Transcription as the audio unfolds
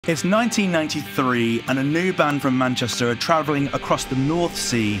It's 1993 and a new band from Manchester are travelling across the North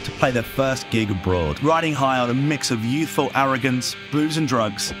Sea to play their first gig abroad. Riding high on a mix of youthful arrogance, booze and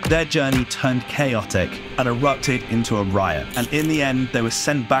drugs, their journey turned chaotic and erupted into a riot. And in the end, they were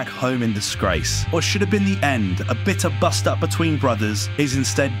sent back home in disgrace. What should have been the end, a bitter bust-up between brothers, is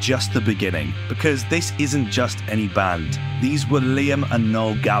instead just the beginning. Because this isn't just any band. These were Liam and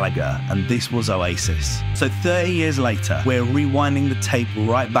Noel Gallagher, and this was Oasis. So 30 years later, we're rewinding the tape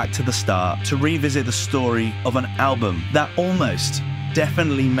right back to the start to revisit the story of an album that almost,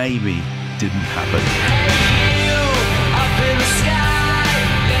 definitely maybe, didn't happen.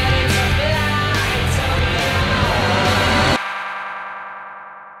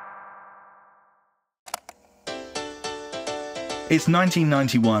 It's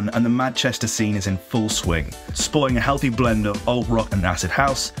 1991 and the Manchester scene is in full swing, sporting a healthy blend of alt rock and acid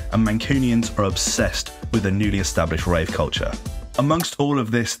house, and Mancunians are obsessed with the newly established rave culture. Amongst all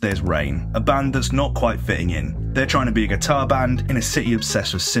of this, there's Rain, a band that's not quite fitting in. They're trying to be a guitar band in a city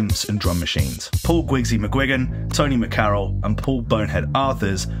obsessed with synths and drum machines. Paul Gwigsy McGuigan, Tony McCarroll, and Paul Bonehead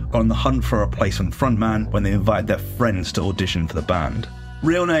Arthurs are on the hunt for a replacement frontman when they invite their friends to audition for the band.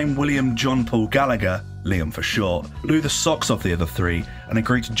 Real name William John Paul Gallagher, Liam for short, blew the socks off the other three and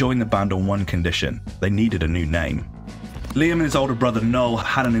agreed to join the band on one condition: they needed a new name. Liam and his older brother Noel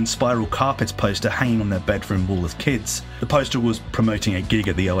had an In Spiral Carpets poster hanging on their bedroom wall as kids. The poster was promoting a gig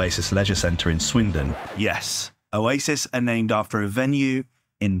at the Oasis Leisure Centre in Swindon. Yes, Oasis are named after a venue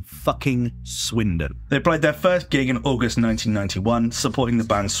in fucking Swindon. They played their first gig in August 1991, supporting the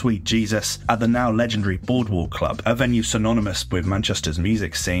band Sweet Jesus at the now legendary Boardwalk Club, a venue synonymous with Manchester's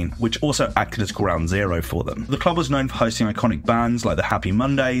music scene, which also acted as ground zero for them. The club was known for hosting iconic bands like the Happy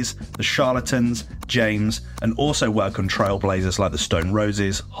Mondays, the Charlatans, James, and also welcomed trailblazers like the Stone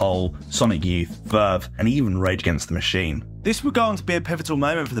Roses, Hole, Sonic Youth, Verve, and even Rage Against the Machine. This would go on to be a pivotal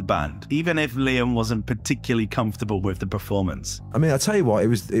moment for the band, even if Liam wasn't particularly comfortable with the performance. I mean, I tell you what, it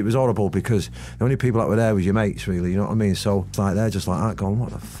was horrible because the only people that were there was your mates, really, you know what I mean? So it's like they're just like that going, what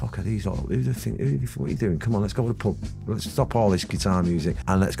the fuck are these all? What are you doing? Come on, let's go to the pub. Let's stop all this guitar music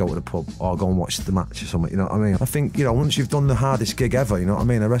and let's go to the pub or go and watch the match or something, you know what I mean? I think, you know, once you've done the hardest gig ever, you know what I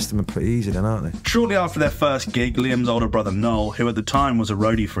mean, the rest of them are pretty easy then, aren't they? Shortly after their first gig, Liam's older brother Noel, who at the time was a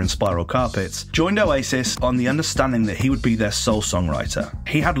roadie for In Spiral Carpets, joined Oasis on the understanding that he would be their sole songwriter.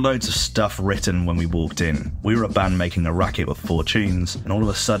 He had loads of stuff written when we walked in. We were a band making a racket with 4 tunes, and all of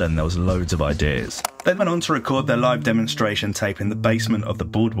a sudden there was loads of ideas. They went on to record their live demonstration tape in the basement of the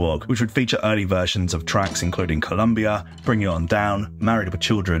Boardwalk, which would feature early versions of tracks including Columbia, Bring It On Down, Married with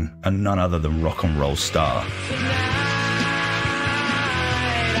Children, and none other than Rock and Roll Star.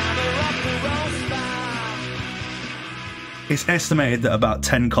 It's estimated that about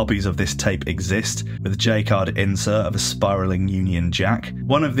 10 copies of this tape exist, with a J-card insert of a spiralling Union Jack.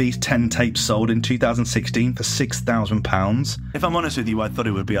 One of these 10 tapes sold in 2016 for £6,000. If I'm honest with you, I thought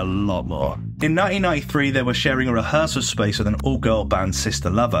it would be a lot more. In 1993, they were sharing a rehearsal space with an all-girl band, Sister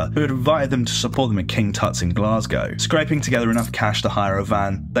Lover, who had invited them to support them at King Tut's in Glasgow. Scraping together enough cash to hire a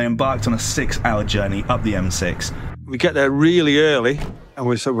van, they embarked on a 6-hour journey up the M6. We get there really early, and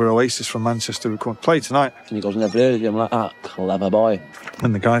we said we're Oasis from Manchester, we come and play tonight. And he goes, never heard of you. I'm like, ah, clever boy.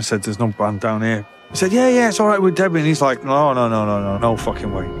 And the guy said, there's no band down here. He said, yeah, it's all right with Debbie. And he's like, no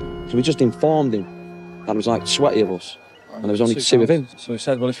fucking way. So we just informed him. And there was like 20 of us. And there was only 2 of him. So we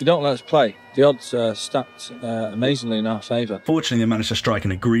said, well, if you don't let us play, the odds are stacked amazingly in our favour. Fortunately, they managed to strike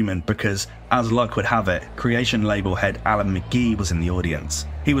an agreement because, as luck would have it, Creation label head Alan McGee was in the audience.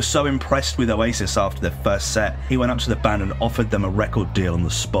 He was so impressed with Oasis after their first set, he went up to the band and offered them a record deal on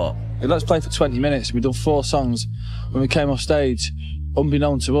the spot. Let's play for 20 minutes. We'd done 4 songs. When we came off stage,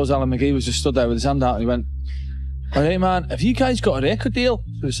 unbeknown to us, Alan McGee was just stood there with his hand out and he went, hey man, have you guys got a record deal?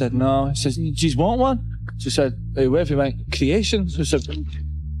 So we said, no. He says, do you want one? She said, hey, where have you made Creation? So we said,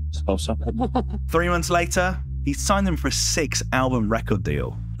 suppose so. 3 months later, he signed them for a 6-album record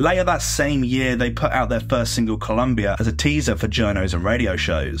deal. Later that same year, they put out their first single, Columbia, as a teaser for journos and radio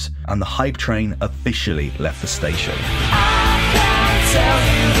shows, and the hype train officially left the station. I can't tell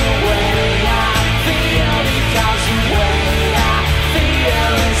you the way I feel, because the way I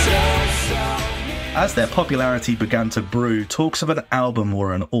feel is so. As their popularity began to brew, talks of an album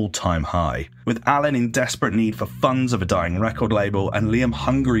were an all-time high. With Alan in desperate need for funds of a dying record label and Liam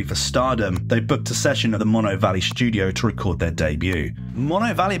hungry for stardom, they booked a session at the Mono Valley studio to record their debut.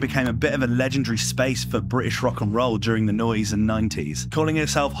 Mono Valley became a bit of a legendary space for British rock and roll during the noise and 90s, calling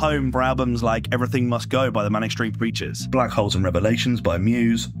itself home for albums like Everything Must Go by the Manic Street Preachers, Black Holes and Revelations by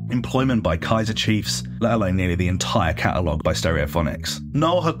Muse, Employment by Kaiser Chiefs, let alone nearly the entire catalogue by Stereophonics.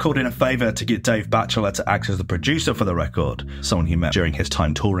 Noel had called in a favour to get Dave back bachelor to act as the producer for the record, someone he met during his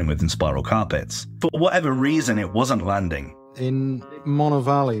time touring with Spiral Carpets. For whatever reason, it wasn't landing. In Mono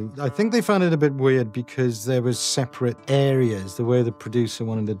Valley, I think they found it a bit weird because there was separate areas. The way the producer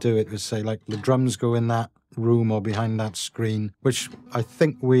wanted to do it was say, like, the drums go in that room or behind that screen, which I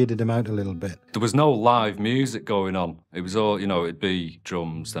think weirded him out a little bit. There was no live music going on. It was all, you know, it'd be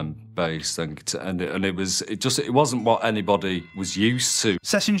drums, then bass, then guitar, and it wasn't what anybody was used to.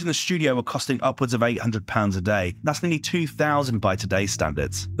 Sessions in the studio were costing upwards of £800 a day. That's nearly $2,000 by today's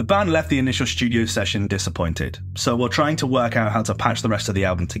standards. The band left the initial studio session disappointed. So while trying to work out how to patch the rest of the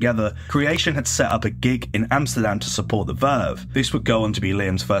album together, Creation had set up a gig in Amsterdam to support the Verve. This would go on to be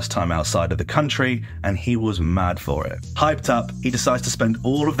Liam's first time outside of the country, and he was mad for it. Hyped up, he decides to spend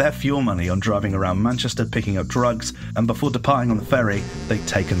all of their fuel money on driving around Manchester picking up drugs, and before departing on the ferry, they'd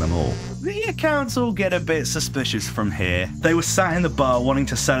taken them all. The accounts all get a bit suspicious from here. They were sat in the bar wanting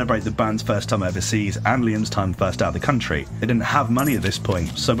to celebrate the band's first time overseas and Liam's time first out of the country. They didn't have money at this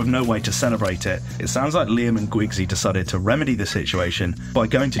point, so with no way to celebrate it, it sounds like Liam and Gwigsy decided to remedy the situation by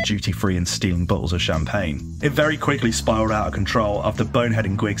going to duty free and stealing bottles of champagne. It very quickly spiraled out of control after Bonehead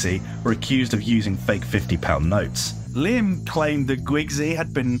and Gwigsy were accused of using fake £50 notes. Liam claimed that Gwigsy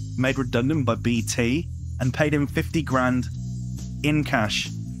had been made redundant by BT and paid him 50 grand in cash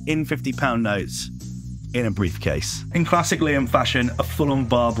in £50 notes in a briefcase. In classic Liam fashion, a full-on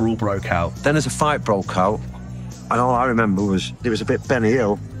bar brawl broke out. Then as a fight broke out, and all I remember was it was a bit Benny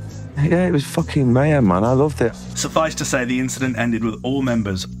Hill. Yeah, it was fucking mayhem, man. I loved it. Suffice to say, the incident ended with all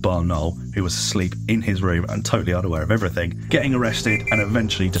members, bar Noel, who was asleep in his room and totally unaware of everything, getting arrested and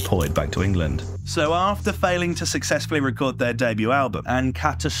eventually deported back to England. So after failing to successfully record their debut album and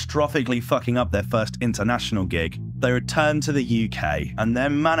catastrophically fucking up their first international gig, they returned to the UK, and their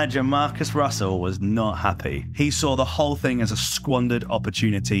manager Marcus Russell was not happy. He saw the whole thing as a squandered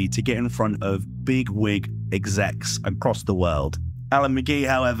opportunity to get in front of big wig execs across the world. Alan McGee,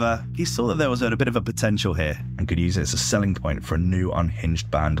 however, he saw that there was a bit of a potential here and could use it as a selling point for a new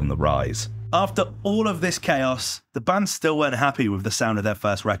unhinged band on the rise. After all of this chaos, the band still weren't happy with the sound of their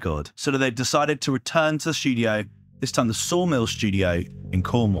first record, so they decided to return to the studio, this time the Sawmill studio in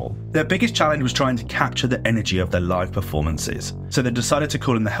Cornwall. Their biggest challenge was trying to capture the energy of their live performances, so they decided to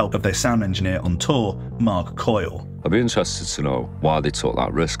call in the help of their sound engineer on tour, Mark Coyle. I'd be interested to know why they took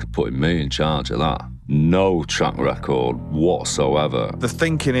that risk of putting me in charge of that. No track record whatsoever. The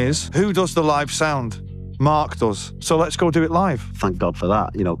thinking is, who does the live sound? Mark does. So let's go do it live. Thank God for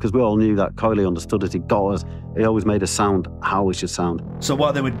that, you know, because we all knew that Coyle understood it. He got us. He always made us sound how we should sound. So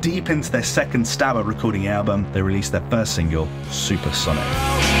while they were deep into their second stab at recording the album, they released their first single, Supersonic.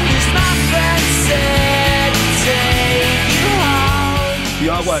 The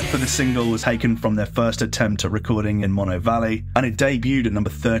artwork for the single was taken from their first attempt at recording in Mono Valley, and it debuted at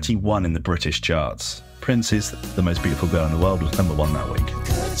number 31 in the British charts. Prince's The Most Beautiful Girl in the World was number 1 that week.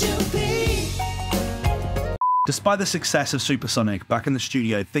 Despite the success of Supersonic, back in the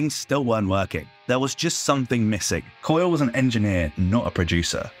studio, things still weren't working. There was just something missing. Coyle was an engineer, not a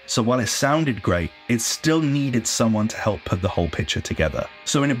producer. So while it sounded great, it still needed someone to help put the whole picture together.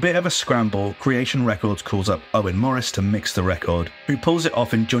 So in a bit of a scramble, Creation Records calls up Owen Morris to mix the record, who pulls it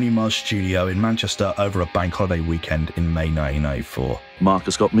off in Johnny Marr's studio in Manchester over a bank holiday weekend in May 1994.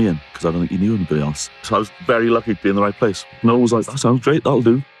 Marcus got me in, because I don't think he knew anybody else. So I was very lucky to be in the right place. No one was like, that sounds great, that'll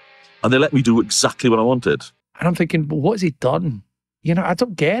do. And they let me do exactly what I wanted. And I'm thinking, well, what's he done? You know, I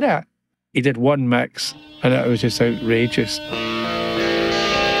don't get it. He did one mix and it was just outrageous.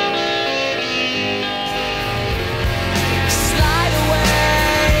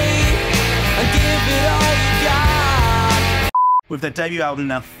 With their debut album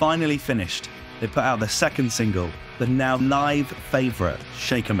now finally finished, they put out their second single, the now live favourite,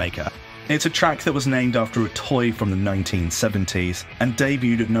 Shaker Maker. It's a track that was named after a toy from the 1970s and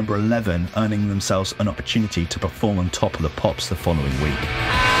debuted at number 11, earning themselves an opportunity to perform on Top of the Pops the following week.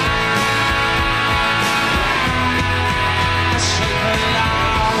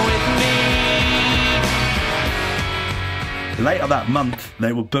 Later that month,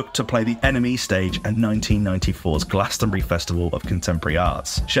 they were booked to play the Enemy stage at 1994's Glastonbury Festival of Contemporary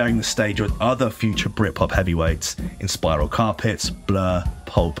Arts, sharing the stage with other future Britpop heavyweights in Spiral Carpets, Blur,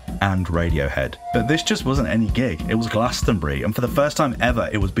 Pulp and Radiohead. But this just wasn't any gig, it was Glastonbury, and for the first time ever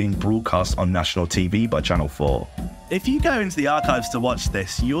it was being broadcast on national TV by Channel 4. If you go into the archives to watch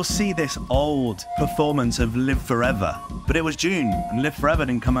this, you'll see this old performance of Live Forever. But it was June, and Live Forever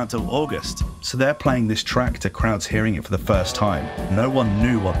didn't come out till August. So they're playing this track to crowds hearing it for the first time. No one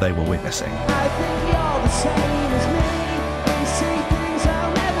knew what they were witnessing. I think you're the same as me. You see things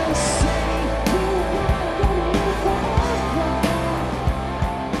I'll never see.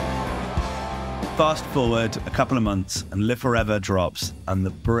 Fast forward a couple of months and Live Forever drops and the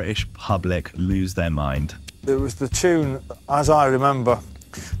British public lose their mind. It was the tune, as I remember,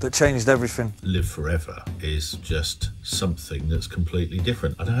 that changed everything. Live Forever is just something that's completely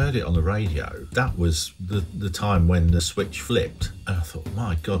different. I'd heard it on the radio. That was the time when the switch flipped. And I thought,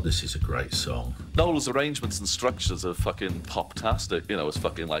 my God, this is a great song. Noel's arrangements and structures are fucking pop-tastic. You know, it's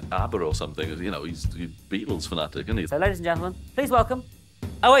fucking like ABBA or something. You know, he's Beatles fanatic, isn't he? So, ladies and gentlemen, please welcome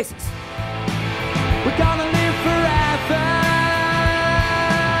Oasis. We're gonna live forever.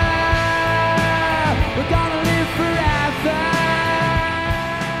 We're gonna live forever.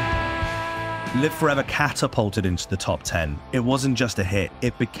 Live Forever catapulted into the top 10. It wasn't just a hit,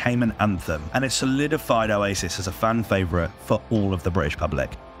 it became an anthem, and it solidified Oasis as a fan favourite for all of the British public.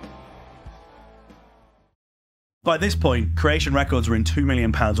 By this point, Creation Records were in £2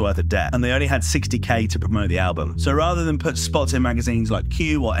 million worth of debt, and they only had 60k to promote the album. So rather than put spots in magazines like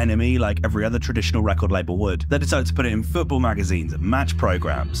Q or NME like every other traditional record label would, they decided to put it in football magazines and match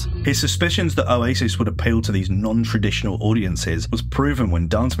programmes. His suspicions that Oasis would appeal to these non-traditional audiences was proven when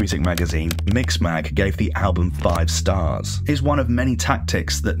dance music magazine Mixmag gave the album 5 stars. It's one of many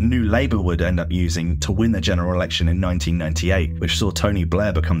tactics that new Labour would end up using to win the general election in 1998, which saw Tony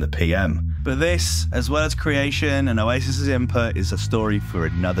Blair become the PM. But this, as well as Creation and Oasis's input, is a story for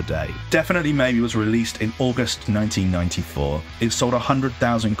another day. Definitely Maybe was released in August 1994. It sold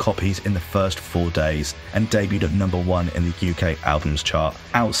 100,000 copies in the first 4 days and debuted at #1 in the UK albums chart,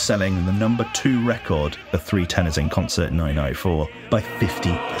 outselling the #2 record, The Three Tenors in Concert in 1994, by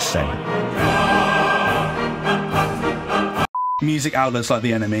 50%. Music outlets like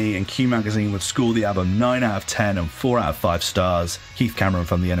the NME and Q Magazine would score the album 9 out of 10 and 4 out of 5 stars. Keith Cameron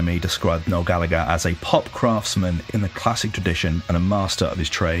from the NME described Noel Gallagher as a pop craftsman in the classic tradition and a master of his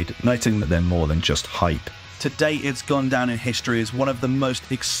trade, noting that they're more than just hype. To date, it's gone down in history as one of the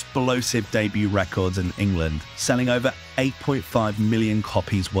most explosive debut records in England, selling over 8.5 million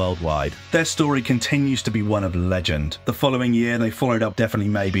copies worldwide. Their story continues to be one of legend. The following year, they followed up Definitely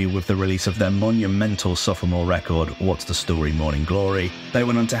Maybe with the release of their monumental sophomore record, What's the Story, Morning Glory. They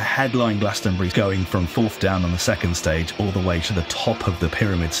went on to headline Glastonbury, going from 4th down on the second stage all the way to the top of the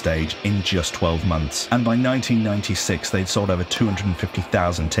pyramid stage in just 12 months. And by 1996, they'd sold over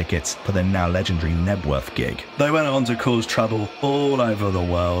 250,000 tickets for their now legendary Nebworth gig. They went on to cause trouble all over the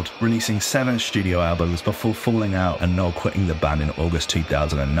world, releasing 7 studio albums before falling out and Noel quitting the band in August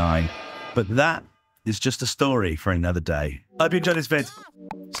 2009. But that is just a story for another day. I hope you enjoyed this vid.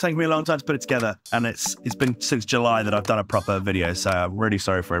 It's taken me a long time to put it together, and it's been since July that I've done a proper video, so I'm really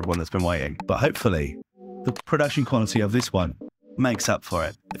sorry for everyone that's been waiting. But hopefully, the production quality of this one makes up for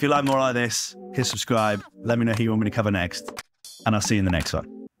it. If you like more like this, hit subscribe, let me know who you want me to cover next, and I'll see you in the next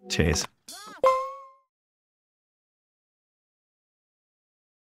one. Cheers.